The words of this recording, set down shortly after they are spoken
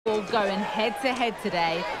Arsenal going head-to-head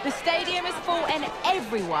today. The stadium is full and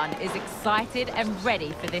everyone is excited and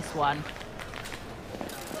ready for this one.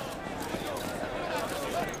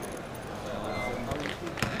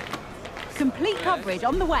 Complete coverage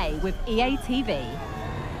on the way with EA TV.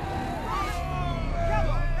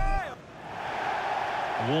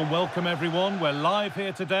 A warm welcome, everyone. We're live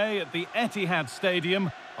here today at the Etihad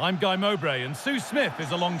Stadium. I'm Guy Mowbray and Sue Smith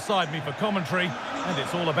is alongside me for commentary. And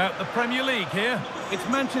it's all about the Premier League here. It's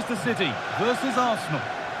Manchester City versus Arsenal.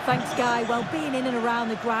 Thanks, Guy. Well, being in and around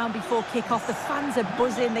the ground before kick-off, the fans are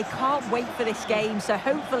buzzing. They can't wait for this game. So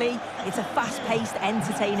hopefully it's a fast-paced,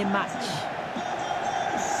 entertaining match.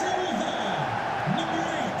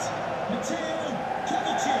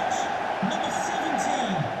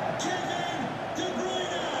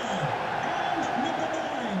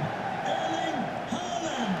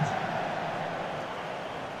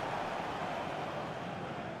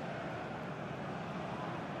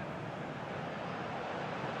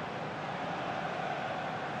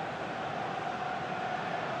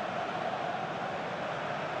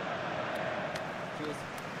 Cheers.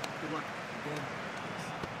 Good luck. Again.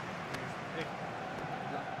 Hey.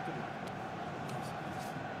 Good luck.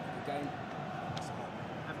 Good game.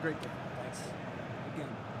 Have a great day. Thanks. Good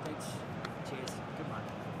game. Thanks. Cheers. Good luck.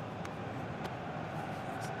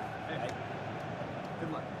 Thanks. Hey.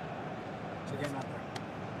 Good luck. Cheers. Again out there.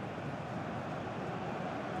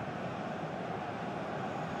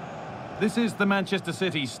 This is the Manchester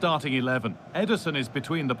City starting 11. Ederson is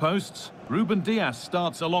between the posts. Ruben Dias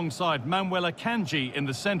starts alongside Manuel Akanji in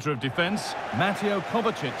the centre of defence. Mateo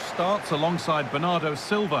Kovacic starts alongside Bernardo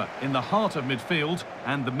Silva in the heart of midfield.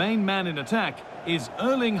 And the main man in attack is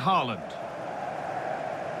Erling Haaland.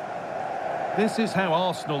 This is how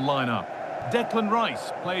Arsenal line up. Declan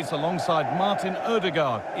Rice plays alongside Martin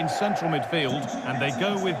Odegaard in central midfield, and they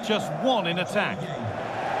go with just one in attack.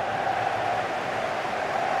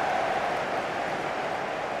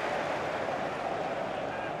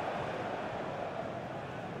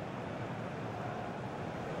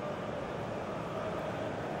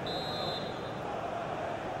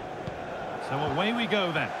 So away we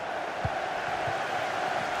go then.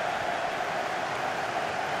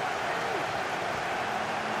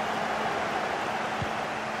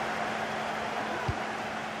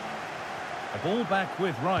 A ball back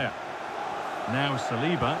with Raya. Now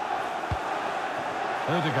Saliba.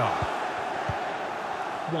 Odegaard.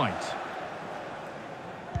 White.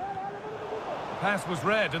 The pass was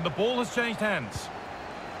read and the ball has changed hands.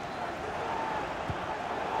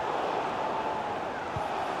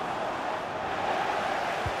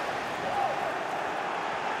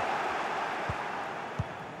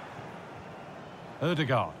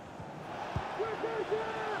 Odegaard.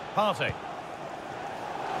 Partey.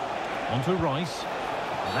 On to Rice.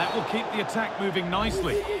 And that will keep the attack moving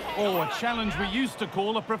nicely. Oh, a challenge we used to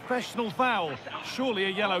call a professional foul. Surely a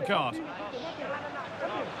yellow card. And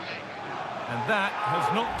that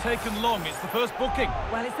has not taken long. It's the first booking.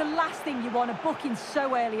 Well, it's the last thing you want. A booking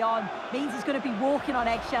so early on means he's going to be walking on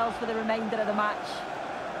eggshells for the remainder of the match.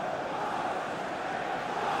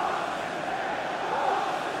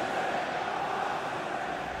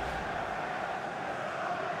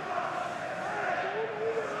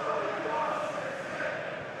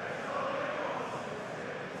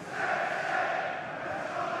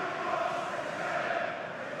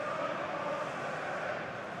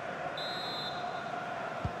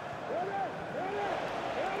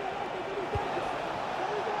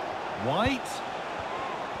 White.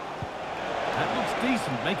 That looks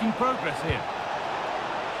decent, making progress here.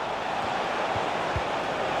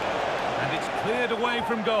 And it's cleared away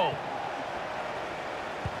from goal.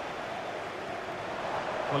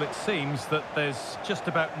 Well, it seems that there's just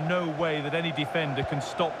about no way that any defender can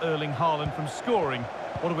stop Erling Haaland from scoring.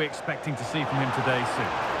 What are we expecting to see from him today, Sue?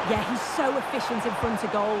 Yeah, he's so efficient in front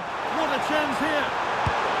of goal. What a chance here!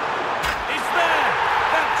 It's there!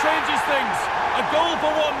 That changes things! A goal for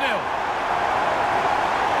 1-0.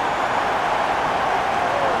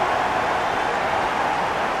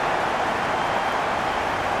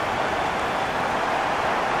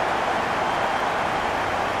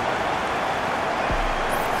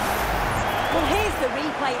 Well, here's the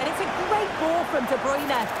replay, and it's a great ball from Bruyne.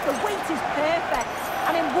 The weight is perfect,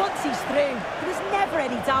 and then once he's through, there was never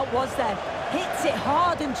any doubt, was there? Hits it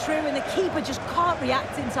hard and true, and the keeper just can't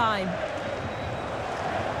react in time.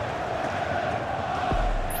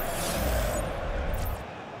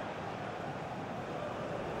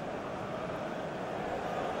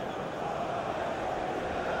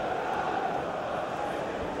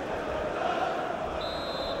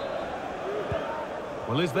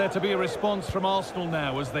 Well, is there to be a response from Arsenal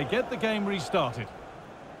now as they get the game restarted?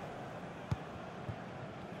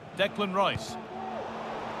 Declan Rice.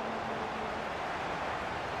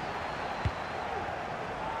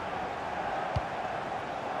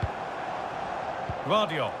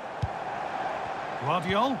 Guardiola.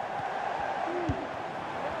 Guardiola.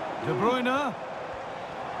 De Bruyne.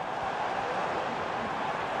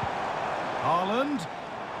 Haaland.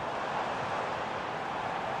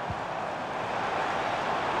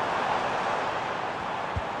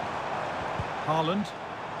 Haaland.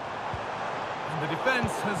 And the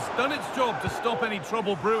defence has done its job to stop any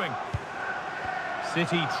trouble brewing.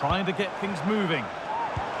 City trying to get things moving.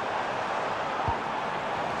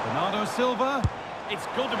 Bernardo Silva. It's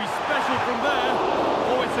got to be special from there.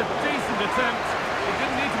 Oh, it's a decent attempt. It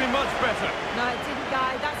didn't need to be much better. No, it didn't,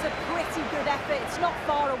 Guy. That's a pretty good effort. It's not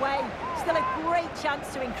far away. Still a great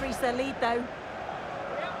chance to increase their lead, though.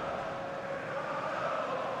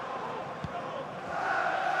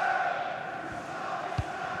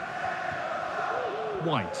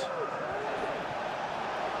 White.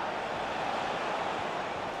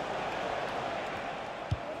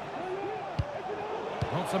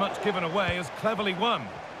 Not so much given away as cleverly won.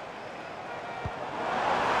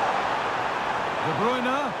 De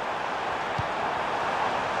Bruyne.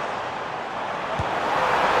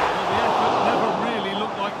 Well, the effort never really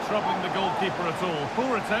looked like troubling the goalkeeper at all.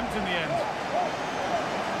 Poor attempt in the end.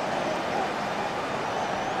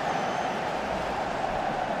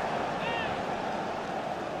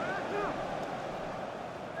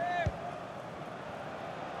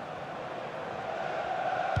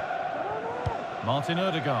 Martin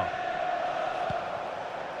Ødegaard.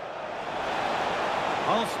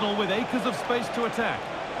 Arsenal with acres of space to attack.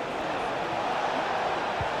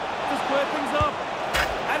 To square things up.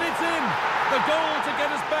 And it's in! The goal to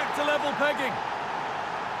get us back to level pegging.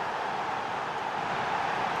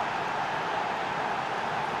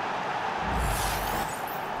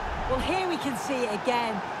 Well, here we can see it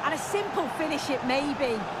again. And a simple finish it may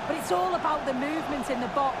be, but it's all about the movement in the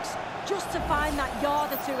box. Just to find that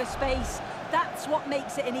yard or two of space. That's what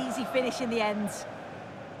makes it an easy finish in the end.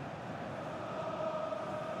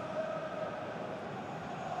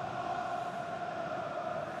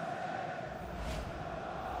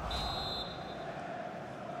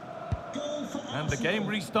 And the game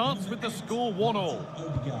restarts with the score 1-1.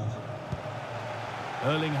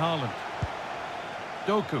 Erling Haaland.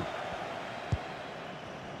 Doku.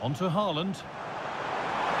 On to Haaland.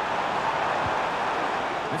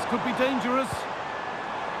 This could be dangerous.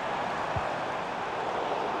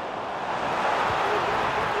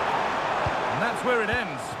 And that's where it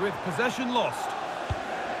ends, with possession lost.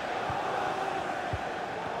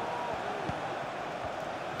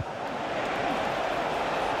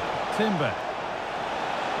 Timber.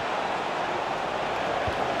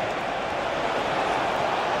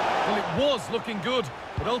 Well, it was looking good,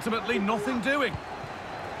 but ultimately nothing doing.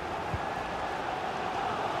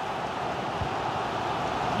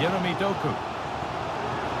 Jeremy Doku.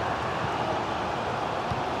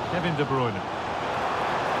 Kevin De Bruyne.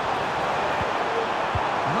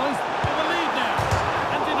 Nice for the lead now,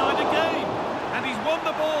 and denied again. And he's won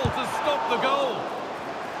the ball to stop the goal.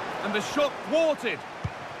 And the shot thwarted.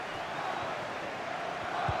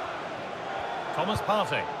 Thomas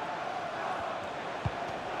Partey.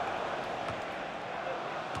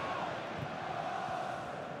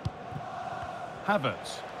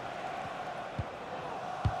 Havertz.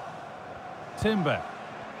 Timber.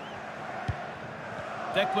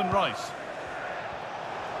 Declan Rice.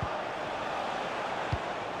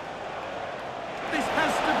 This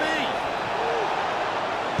has to be.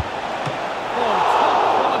 Oh, top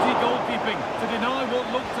quality goalkeeping to deny what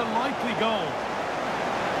looked a likely goal.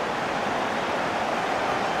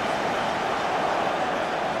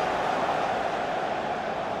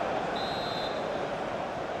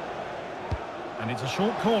 And it's a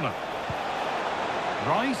short corner.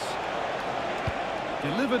 Rice.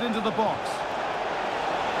 Delivered into the box.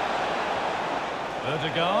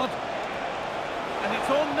 Ødegaard. And it's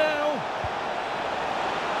on now.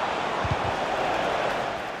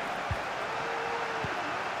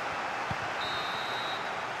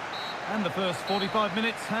 And the first 45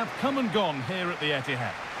 minutes have come and gone here at the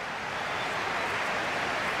Etihad.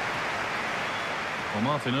 Well,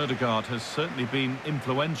 Martin Ødegaard has certainly been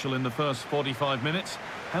influential in the first 45 minutes.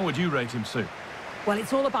 How would you rate him, Sue? Well,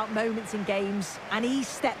 it's all about moments in games, and he's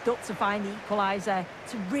stepped up to find the equaliser.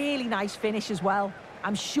 It's a really nice finish as well.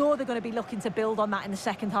 I'm sure they're going to be looking to build on that in the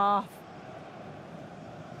second half.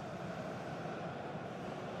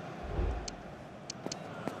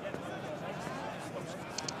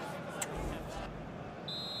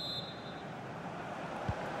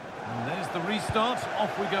 And there's the restart.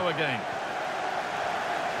 Off we go again.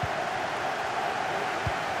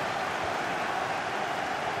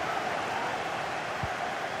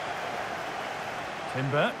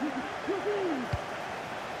 Timber.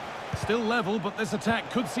 Still level, but this attack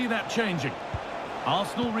could see that changing.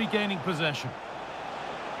 Arsenal regaining possession.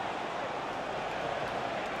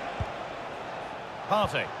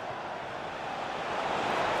 Partey.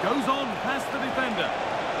 Goes on past the defender.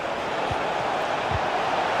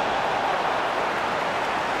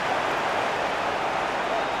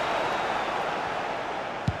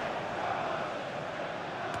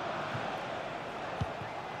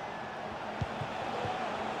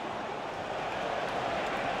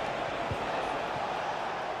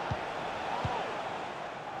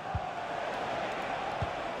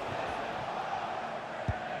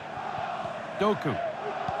 Doku.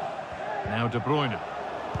 Now De Bruyne.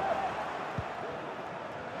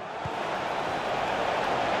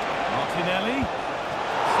 Martinelli.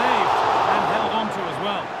 Saved and held on to as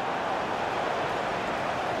well.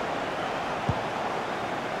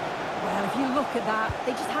 Well, if you look at that,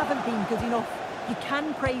 they just haven't been good enough. You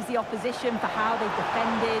can praise the opposition for how they've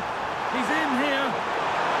defended. He's in here.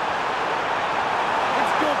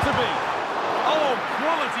 It's got to be. Oh,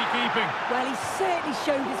 quality keeping. Well, he certainly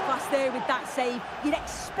showed his class there with that save. You'd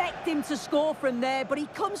expect him to score from there, but he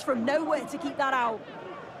comes from nowhere to keep that out.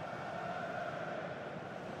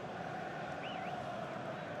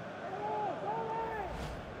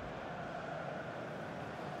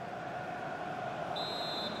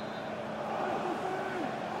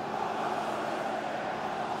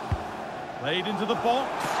 Played into the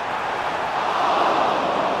box.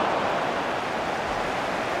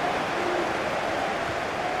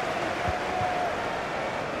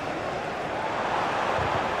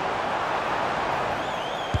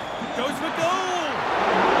 Goes for goal!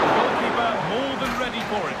 The goalkeeper more than ready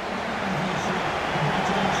for it.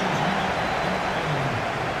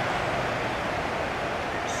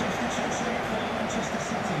 Substitution for Manchester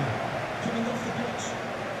City. Coming off the pitch,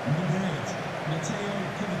 number 8, Mateo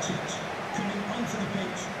Kovacic. Coming onto the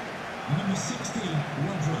pitch, number 16,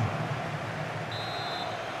 Rodri.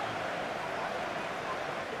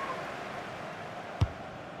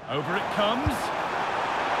 Over it comes.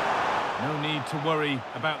 No need to worry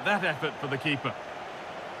about that effort for the keeper.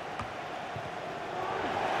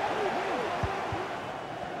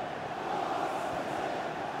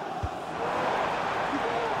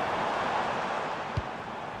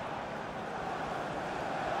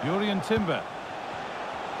 Jurriën Timber.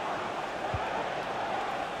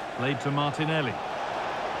 Played to Martinelli.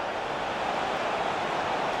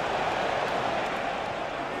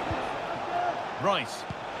 Rice.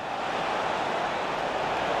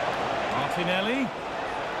 Martinelli.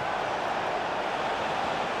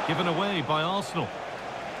 Given away by Arsenal.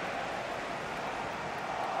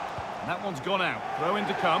 And that one's gone out. Throw in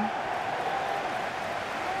to come.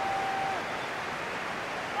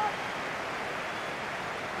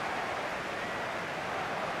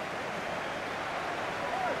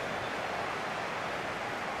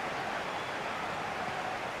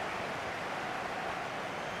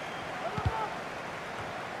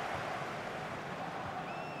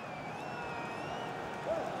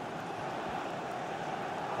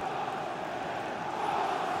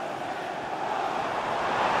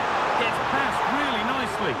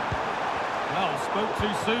 Well, spoke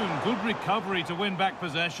too soon. Good recovery to win back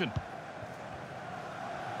possession.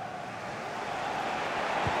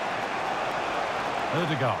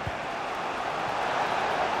 Ødegaard.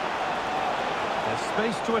 There's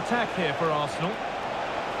space to attack here for Arsenal.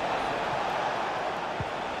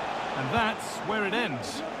 And that's where it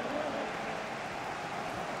ends.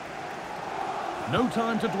 No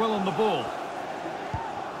time to dwell on the ball.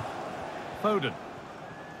 Foden.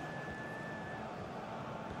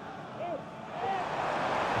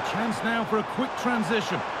 Chance now for a quick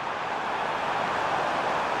transition.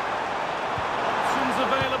 Options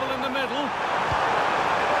available in the middle.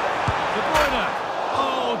 De Bruyne.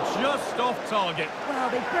 Oh, just off target. Well,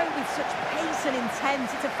 they broke with such pace and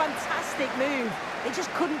intent. It's a fantastic move. They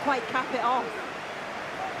just couldn't quite cap it off.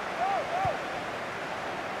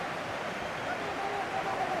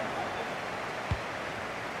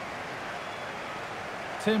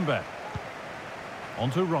 Timber.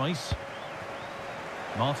 Onto Rice.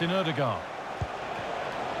 Martin Ødegaard.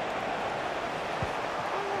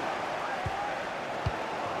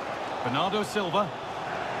 Bernardo Silva.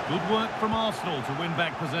 Good work from Arsenal to win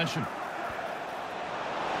back possession.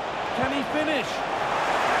 Can he finish?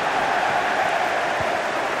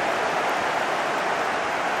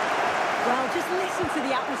 Well, just listen to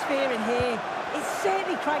the atmosphere in here. It's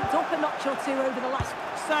certainly cranked up a notch or two over the last...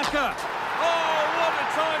 Saka! Oh, what a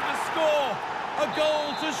time to score! A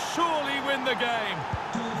goal to surely win the game.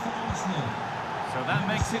 So that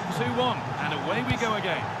makes it 2-1, and away we go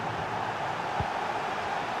again.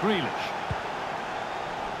 Grealish.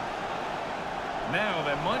 Now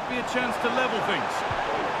there might be a chance to level things.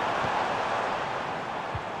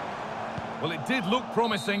 Well, it did look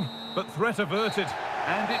promising, but threat averted.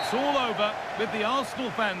 And it's all over, with the Arsenal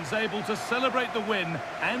fans able to celebrate the win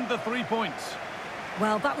and the 3 points.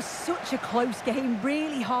 Well, that was such a close game,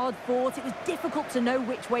 really hard fought. It was difficult to know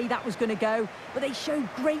which way that was going to go, but they showed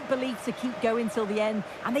great belief to keep going till the end,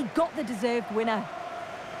 and they got the deserved winner.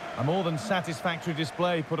 A more than satisfactory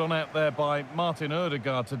display put on out there by Martin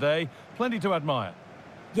Odegaard today. Plenty to admire.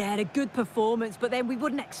 Yeah, a good performance, but then we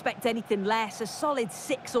wouldn't expect anything less. A solid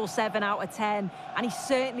 6 or 7 out of 10, and he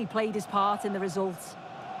certainly played his part in the results.